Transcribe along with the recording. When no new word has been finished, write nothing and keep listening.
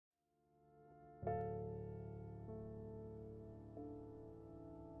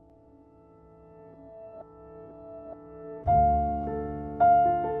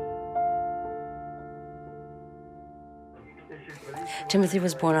Timothy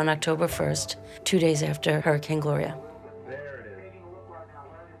was born on October 1st, 2 days after Hurricane Gloria.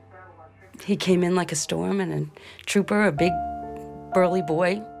 He came in like a storm and a trooper, a big, burly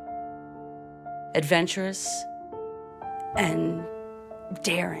boy, adventurous and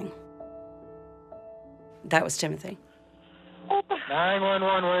daring. That was Timothy.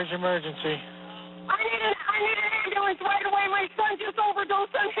 911, where's your emergency? I need an ambulance right away. My son just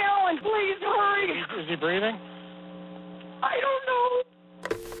overdosed on heroin. Please hurry. Is he breathing? I don't know.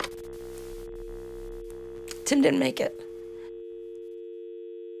 Tim didn't make it.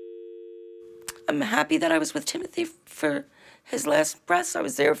 I'm happy that I was with Timothy for his last breaths. I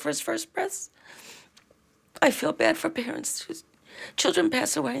was there for his first breaths. I feel bad for parents whose children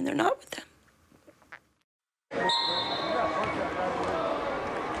pass away and they're not with them.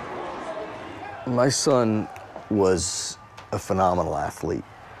 My son was a phenomenal athlete.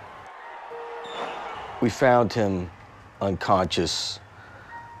 We found him unconscious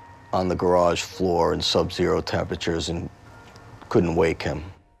on the garage floor in sub-zero temperatures and couldn't wake him.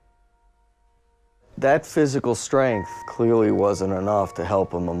 That physical strength clearly wasn't enough to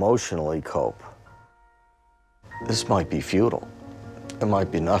help him emotionally cope. This might be futile. There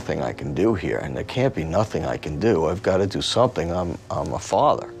might be nothing I can do here, and there can't be nothing I can do. I've got to do something. I'm a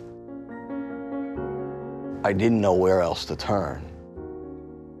father. I didn't know where else to turn.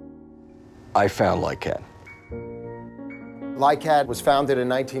 I found LICADD. LICADD was founded in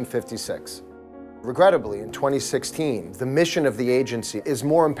 1956. Regrettably, in 2016, the mission of the agency is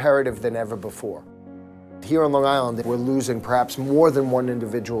more imperative than ever before. Here on Long Island, we're losing perhaps more than one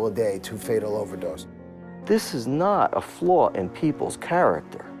individual a day to fatal overdose. This is not a flaw in people's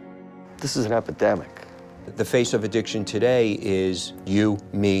character. This is an epidemic. The face of addiction today is you,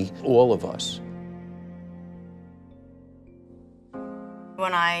 me, all of us.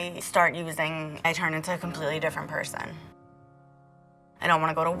 When I start using, I turn into a completely different person. I don't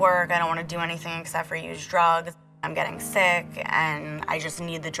want to go to work, I don't want to do anything except for use drugs. I'm getting sick, and I just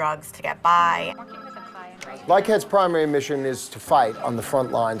need the drugs to get by. LICADD's primary mission is to fight on the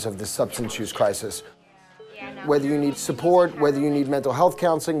front lines of the substance use crisis. Whether you need support, whether you need mental health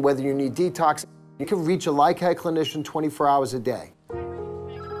counseling, whether you need detox, you can reach a LICADD clinician 24 hours a day.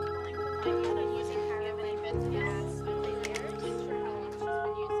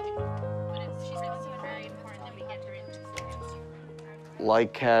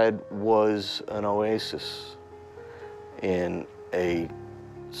 LICADD was an oasis in a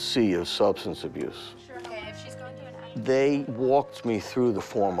sea of substance abuse. They walked me through the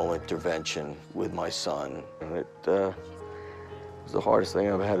formal intervention with my son, and it was the hardest thing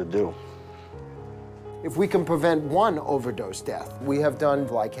I've ever had to do. If we can prevent one overdose death, we have done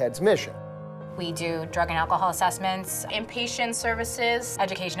LICADD's mission. We do drug and alcohol assessments, inpatient services,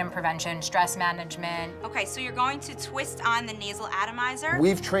 education and prevention, stress management. Okay, so you're going to twist on the nasal atomizer?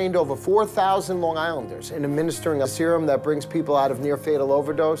 We've trained over 4,000 Long Islanders in administering a serum that brings people out of near-fatal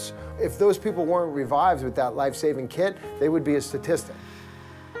overdose. If those people weren't revived with that life-saving kit, they would be a statistic.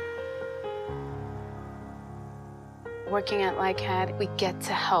 Working at LICADD, we get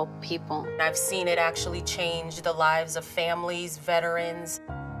to help people. I've seen it actually change the lives of families, veterans.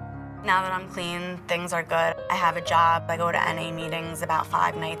 Now that I'm clean, things are good. I have a job. I go to NA meetings about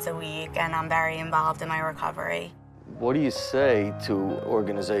 5 nights a week, and I'm very involved in my recovery. What do you say to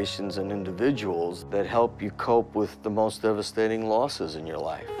organizations and individuals that help you cope with the most devastating losses in your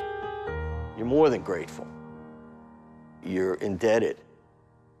life? You're more than grateful. You're indebted.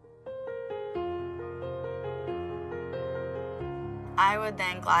 I would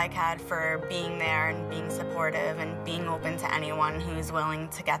thank LICADD for being there and being supportive and being open to anyone who's willing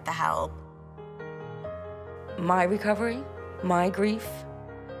to get the help. My recovery, my grief,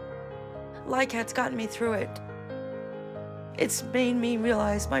 LICADD's gotten me through it. It's made me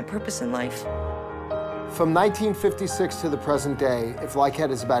realize my purpose in life. From 1956 to the present day, if LICADD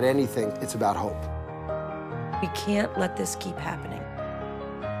is about anything, it's about hope. We can't let this keep happening.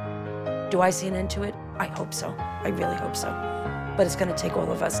 Do I see an end to it? I hope so. I really hope so. But it's going to take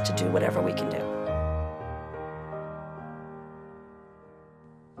all of us to do whatever we can do.